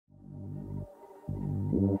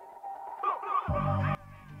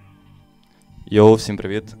Йоу, всім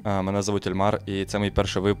привіт! Мене звуть Elmar, і це мій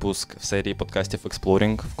перший випуск в серії подкастів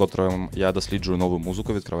Exploring, в котрому я досліджую нову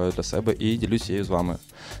музику, відкриваю для себе і ділюсь її з вами.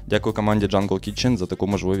 Дякую команді Jungle Kitchen за таку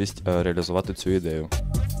можливість реалізувати цю ідею.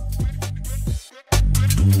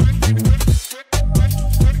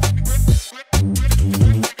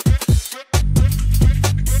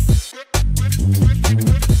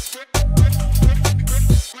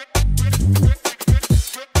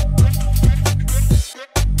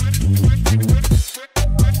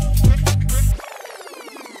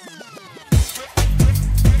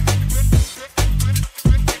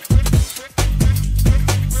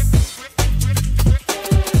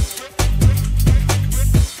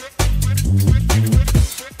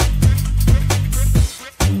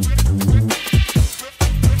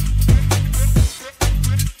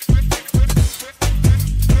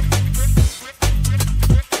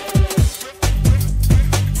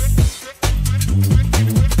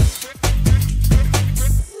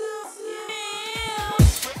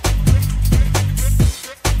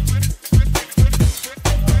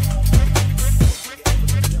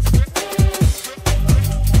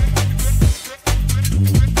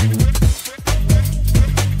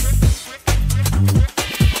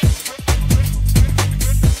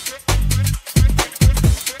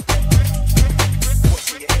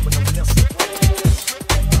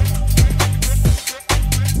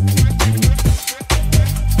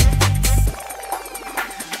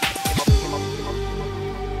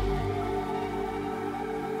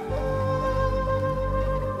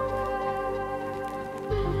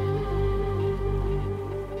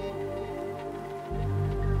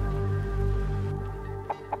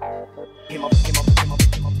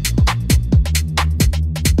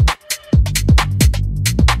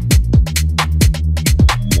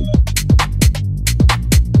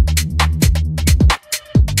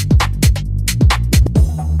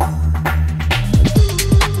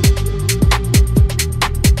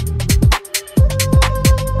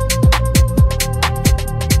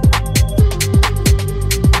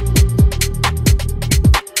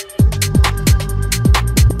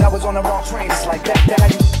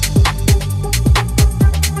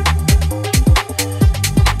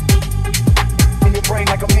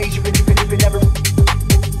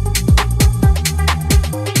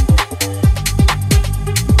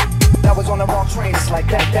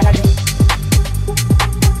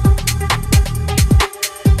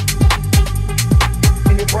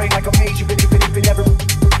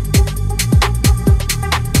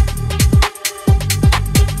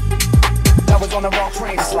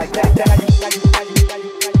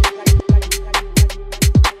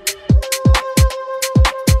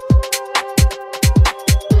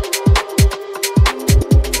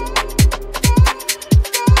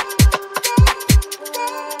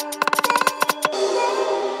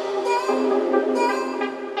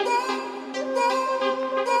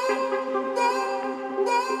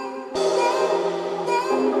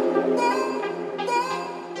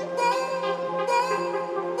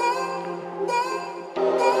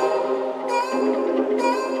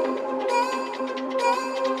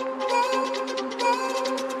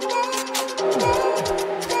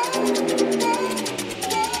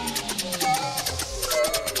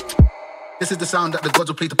 This is the sound that the gods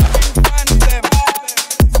will play the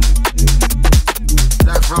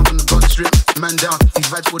live round from the god strip, man down. These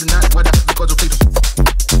vibes for the night, why the gods will play the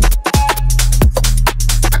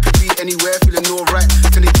I could be anywhere, feeling alright.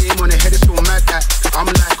 Turn the game on the head, it's so mad that I'm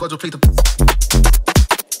like, gods will play the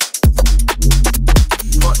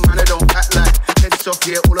but man, I don't act like heads off,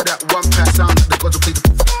 yeah, all of that one pass sound that the gods will play the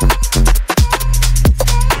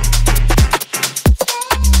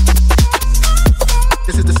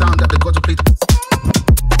This is the sound that the gods will play the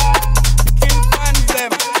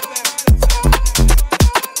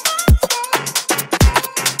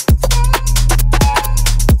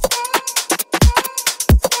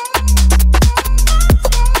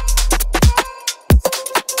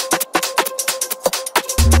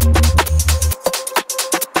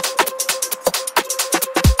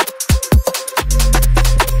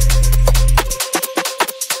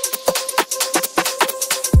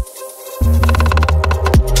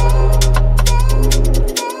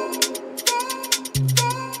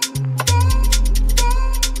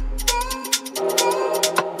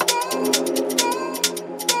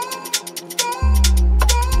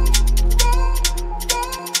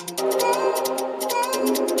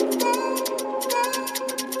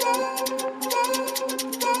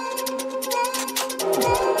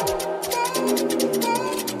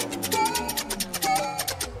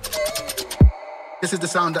This is the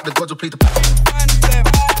sound that the gods will play the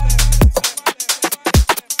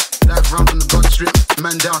live round from the gods. strip,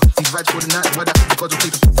 man down. These vibes for the night, why that the gods will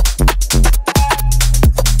take the.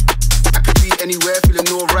 I could be anywhere, feeling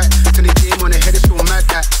alright. Turn the game on the head, it's so mad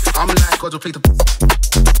at. I'm like, gods will play the.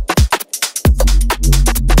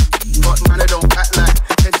 But man, I don't act like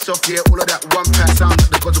heads off, yeah, all of that one pack sound like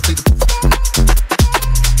the gods will play the.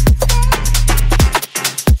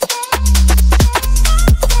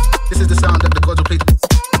 This is the sound that the gods will play the.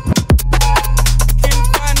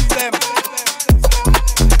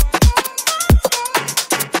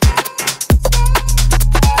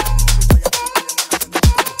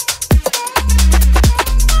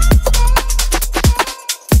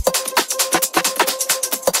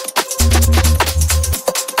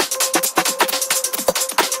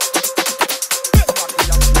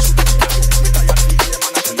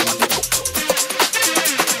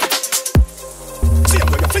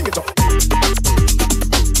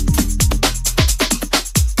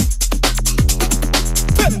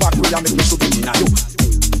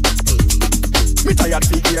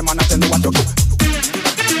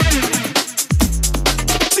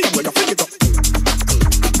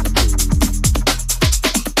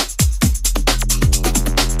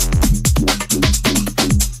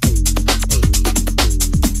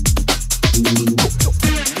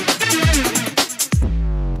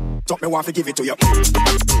 Want to give it to you.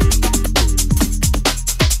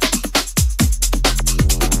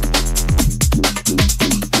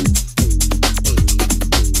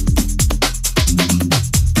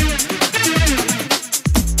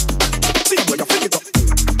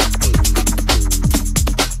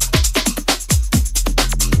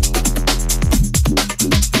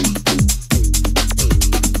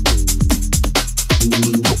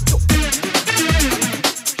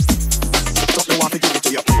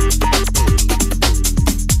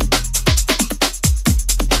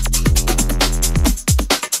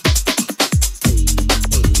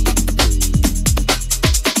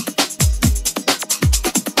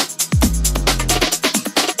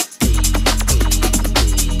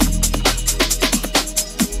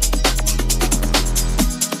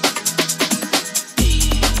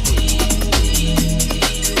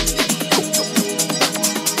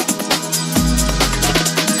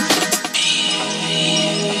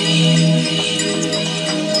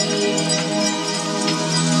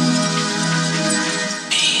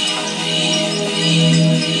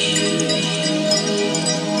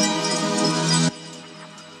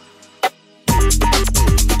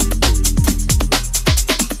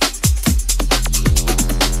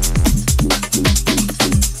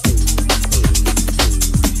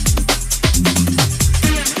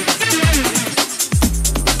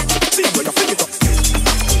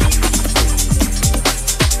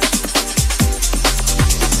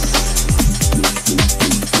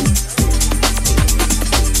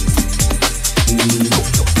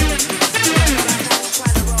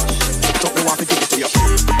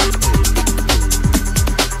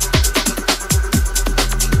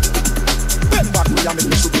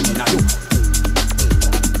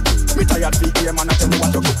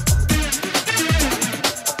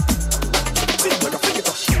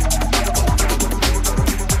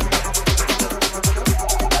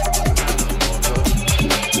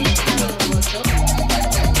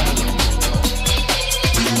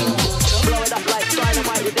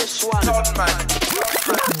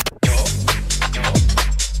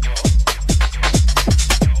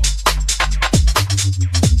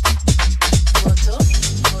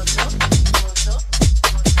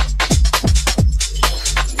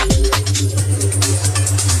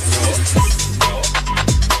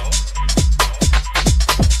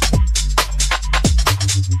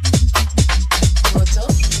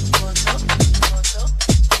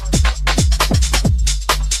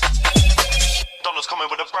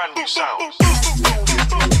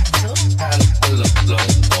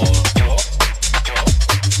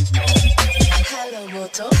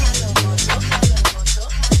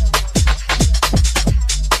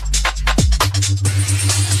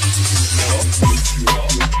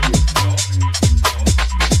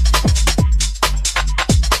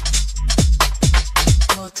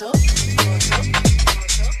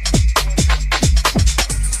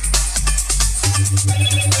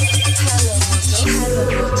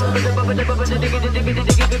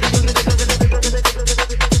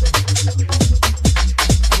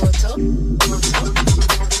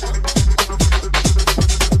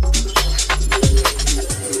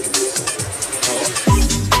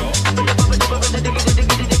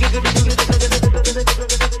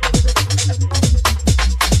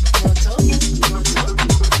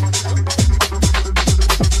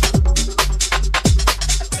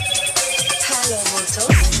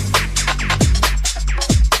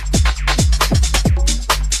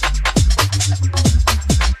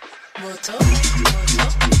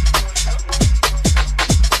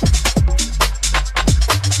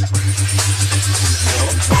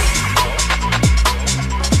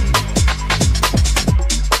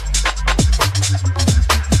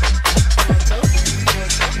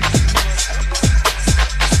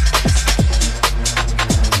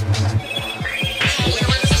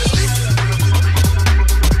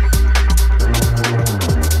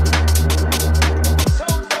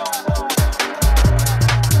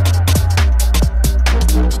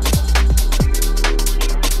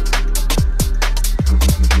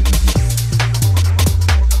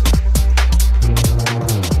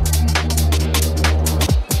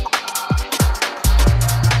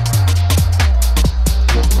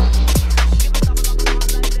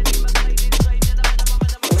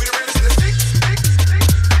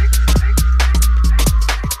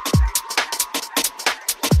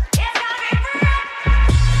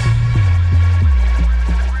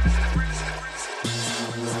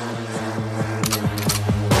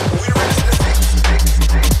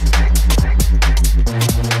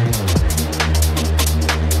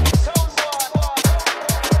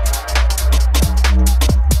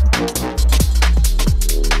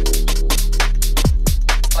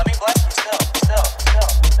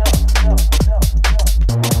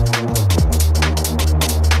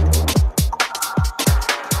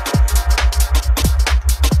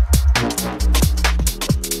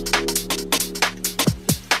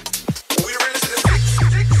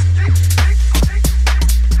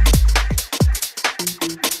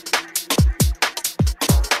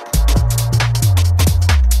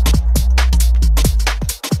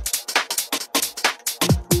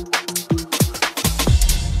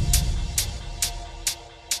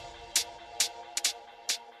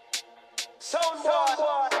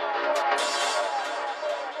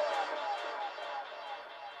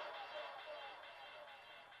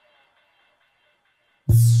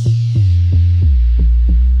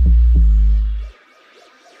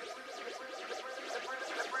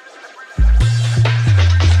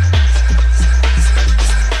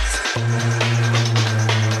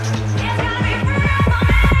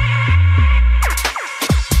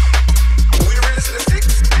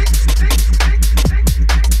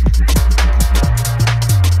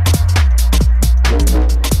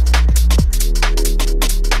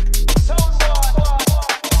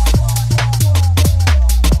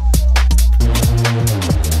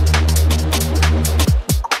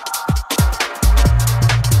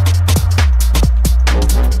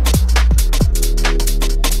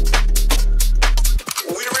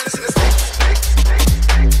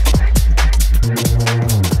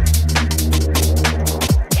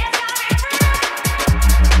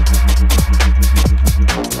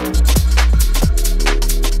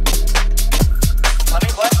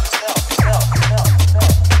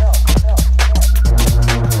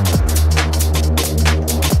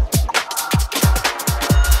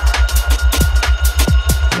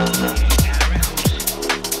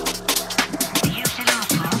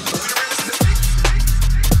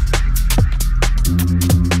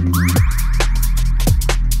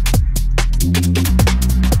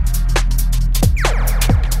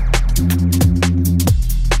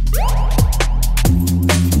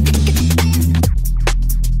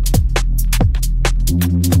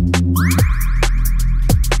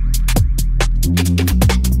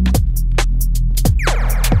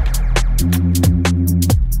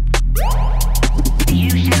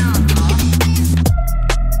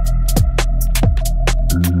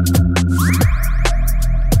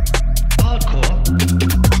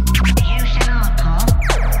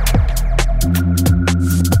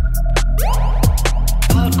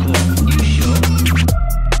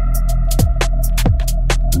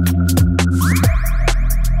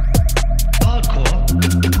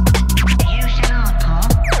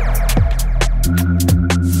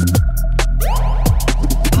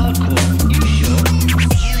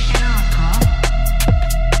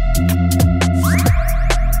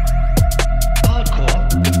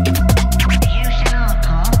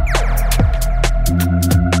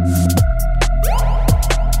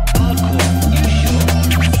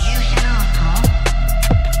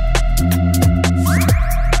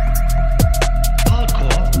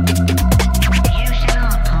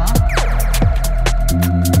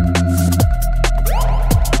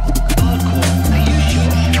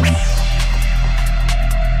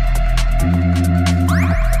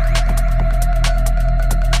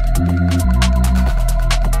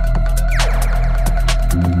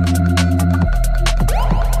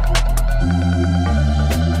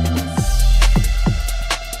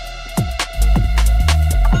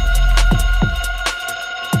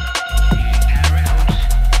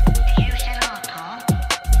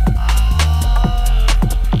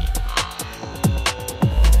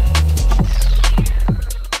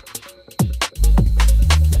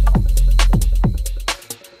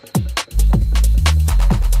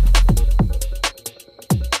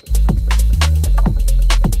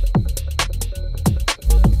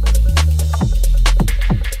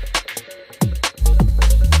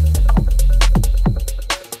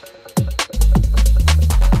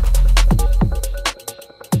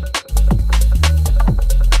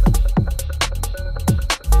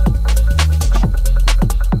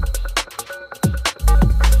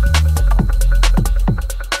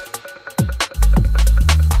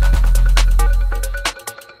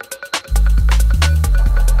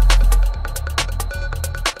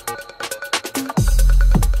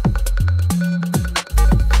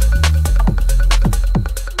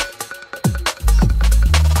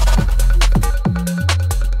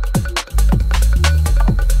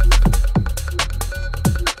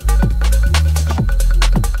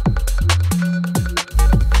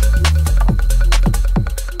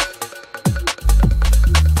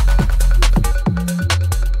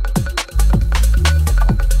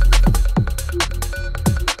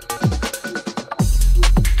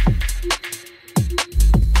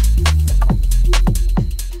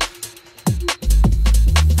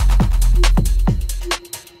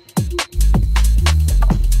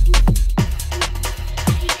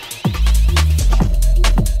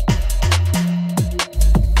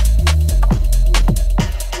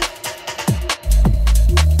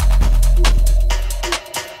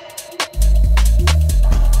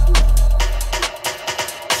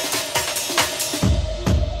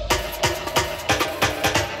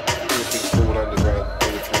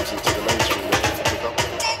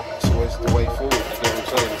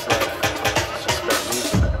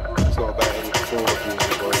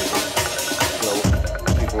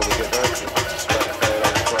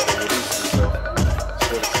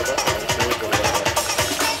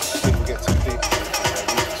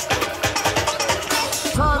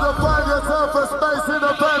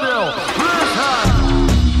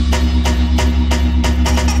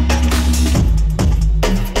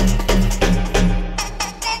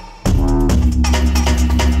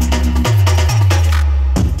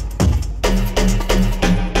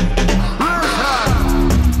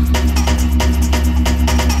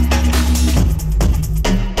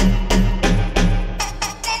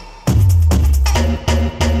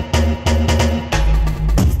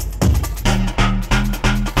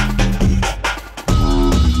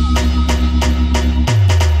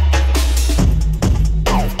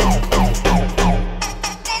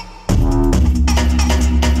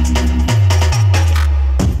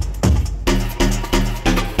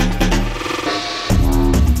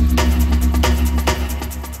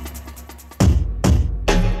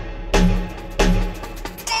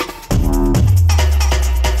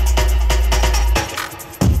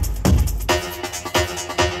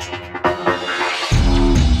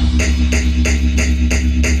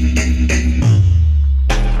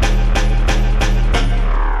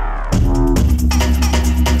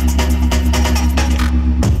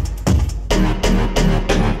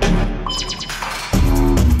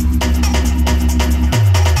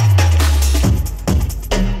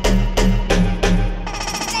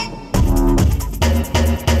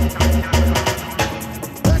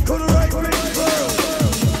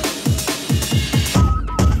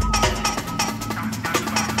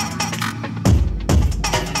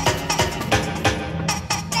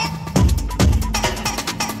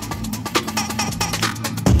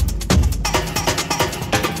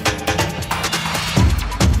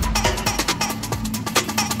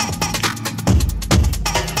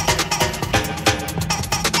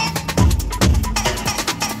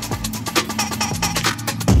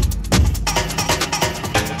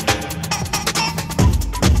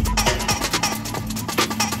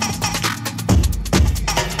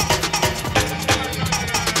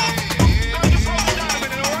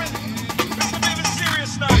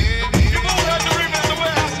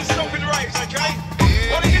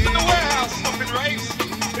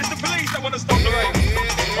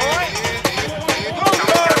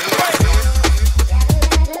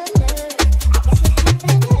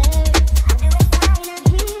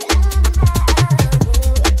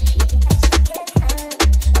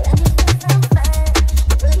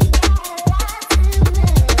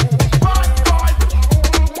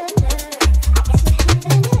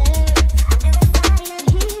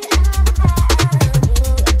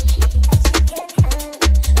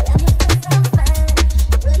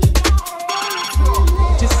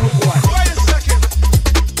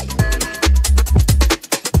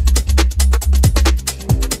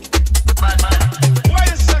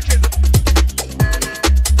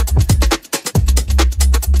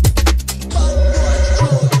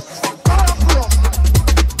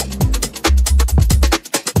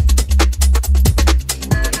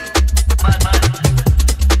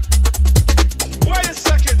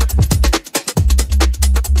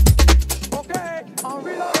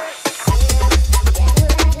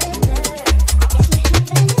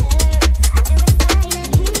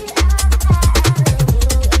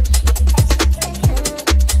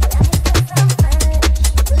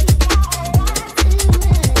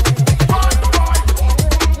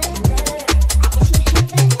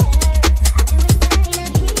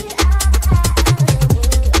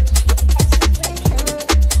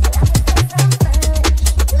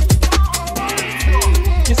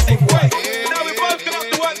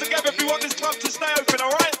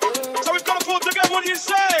 What do you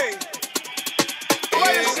say?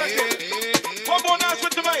 Wait a second. One more night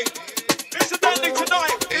with the mate. Incidentally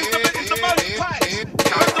tonight is the most packed and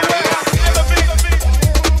the warehouse has ever been.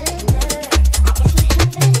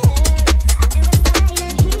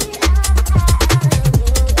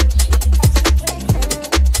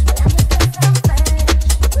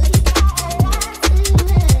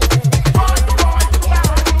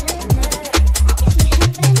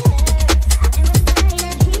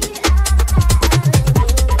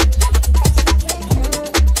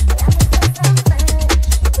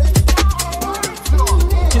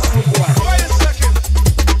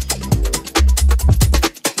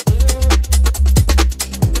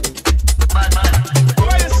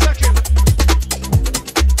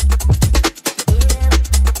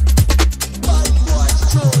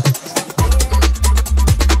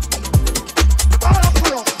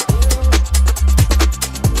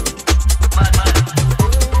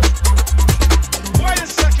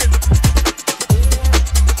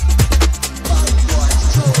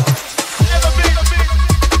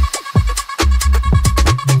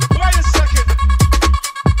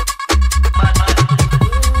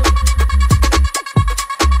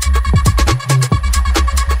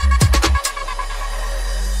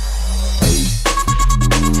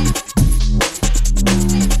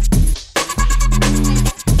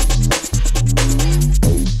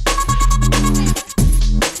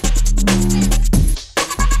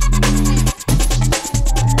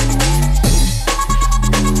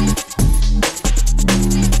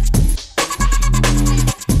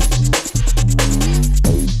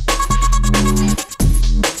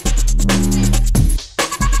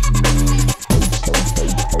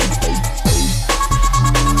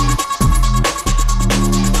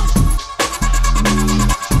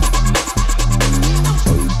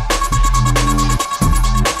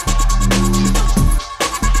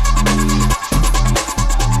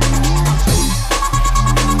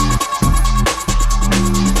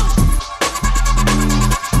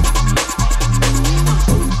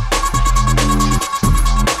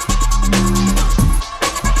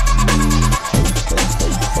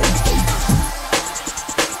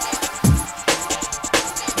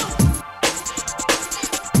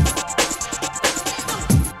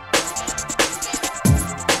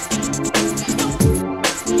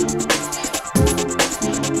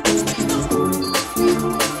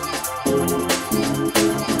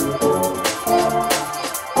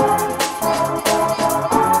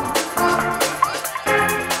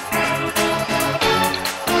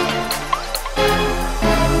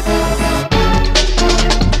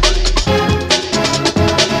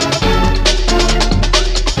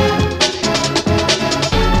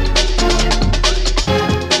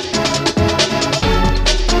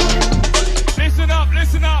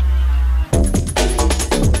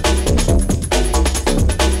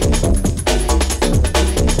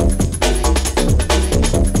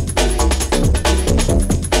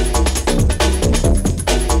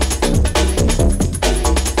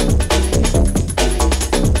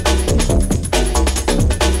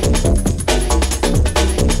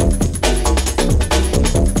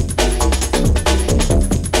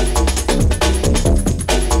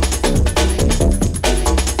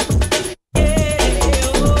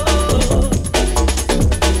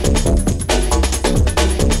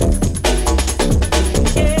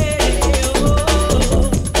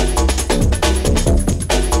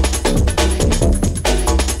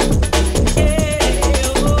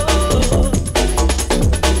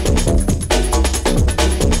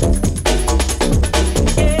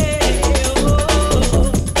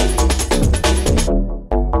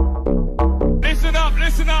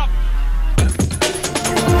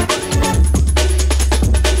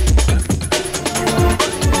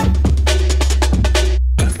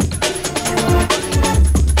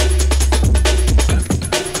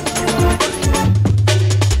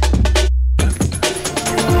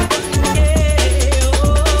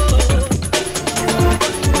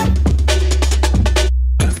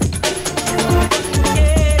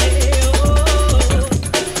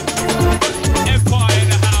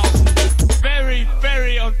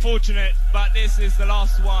 is the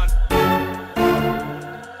last one.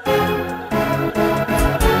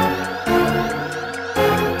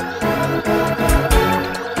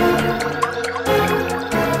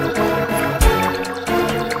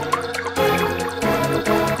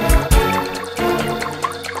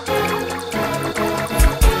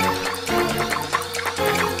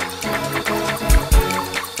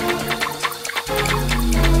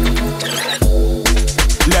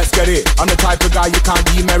 I'm the type of guy you can't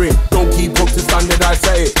be merry. Don't keep up to standard, I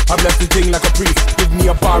say it. I've left the thing like a priest. Give Give me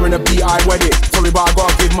a bar and a beat, I wed it. Sorry, but I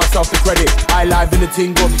gotta give myself the credit. I live in the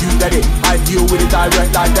ting of you let it. I deal with it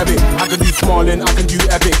direct like debit. I can do small and I can do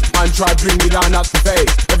epic. Man try bring me down, that's pathetic.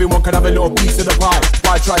 Everyone can have a little piece of the pie.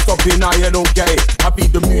 Why try stopping now, you don't get it. I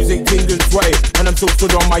beat the music, ting and sway. And I'm still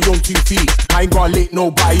stood on my own 2 feet. I ain't gonna lick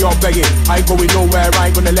nobody or beg it. I ain't going nowhere, I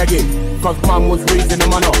ain't gonna leg it. Cause man was raised in the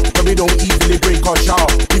manor, so we don't easily break or shower.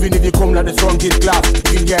 Even if you come like the strongest glass,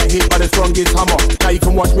 you can get hit by the strongest hammer. Now you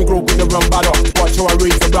can watch me grow bigger and badder. Watch how I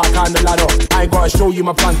raise the black and the ladder. I ain't gotta show you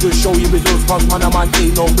my plans, just show you results. Cause man, a man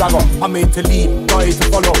ain't no blagger. I'm made to lead, not here to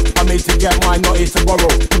follow. I'm made to get mine, not here to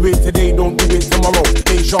borrow. Do it today, don't do it tomorrow.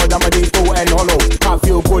 Make sure that my days go end hollow. Can't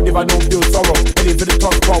feel good if I don't feel sorrow. Heading to the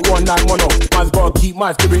top spot, one night mono. Man's gotta keep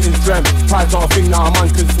my spirit in strength. Pride's not a thing that a man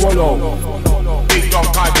can swallow. Big dog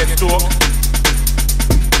can't get stalked.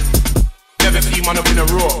 Never see man up in a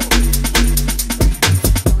row.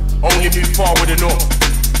 Only move forward and up.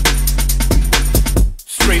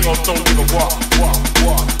 Straight up, don't give a what.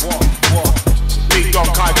 Big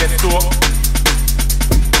dog can't get stalked.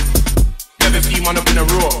 Never see man up in a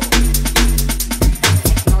row.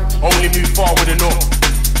 Only move forward and up.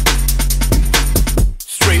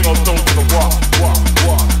 Straight up, don't give a what.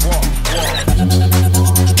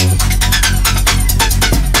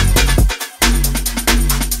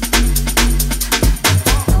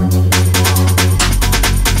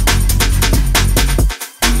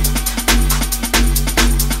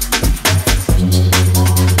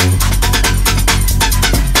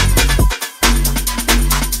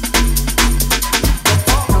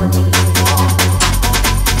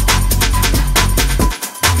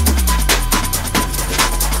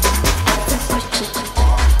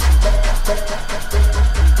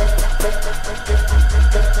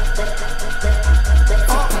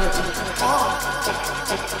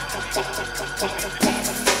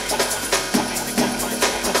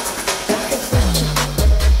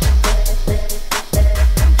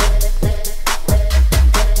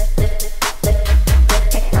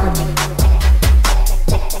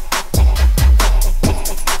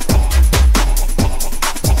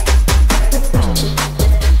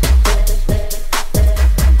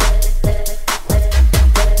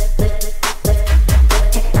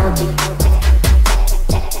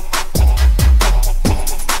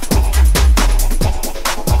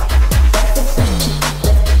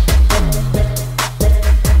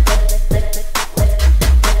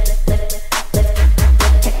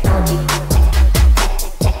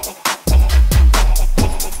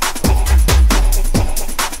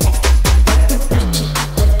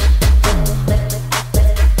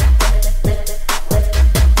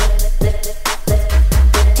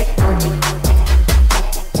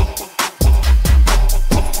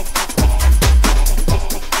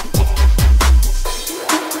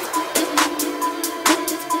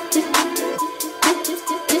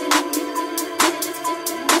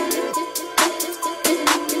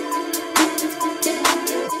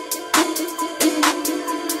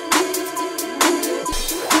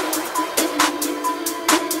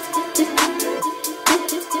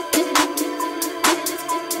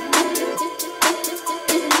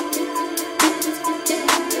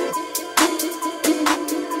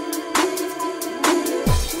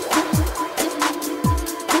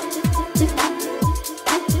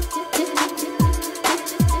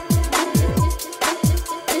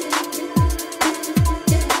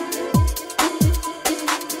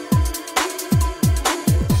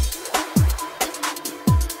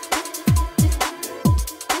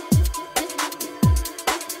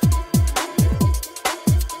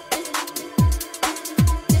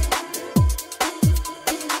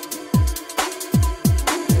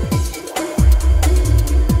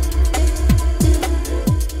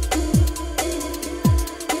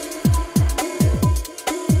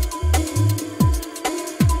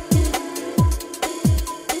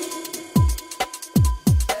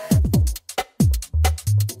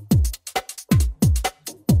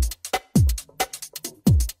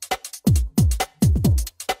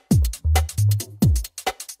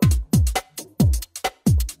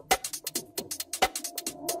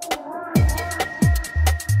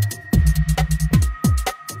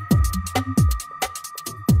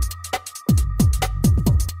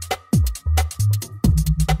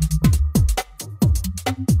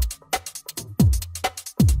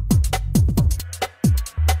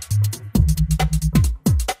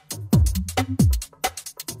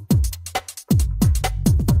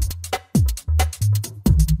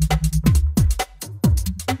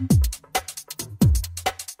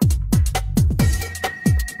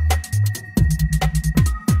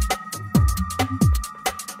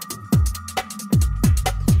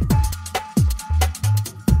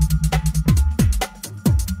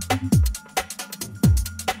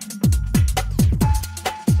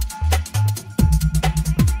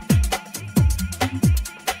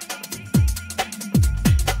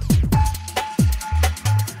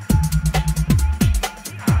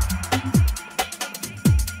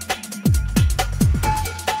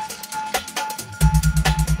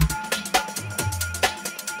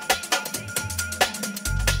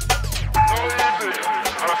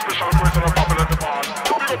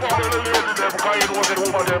 cause you know that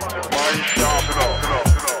over them. Mind sharp enough.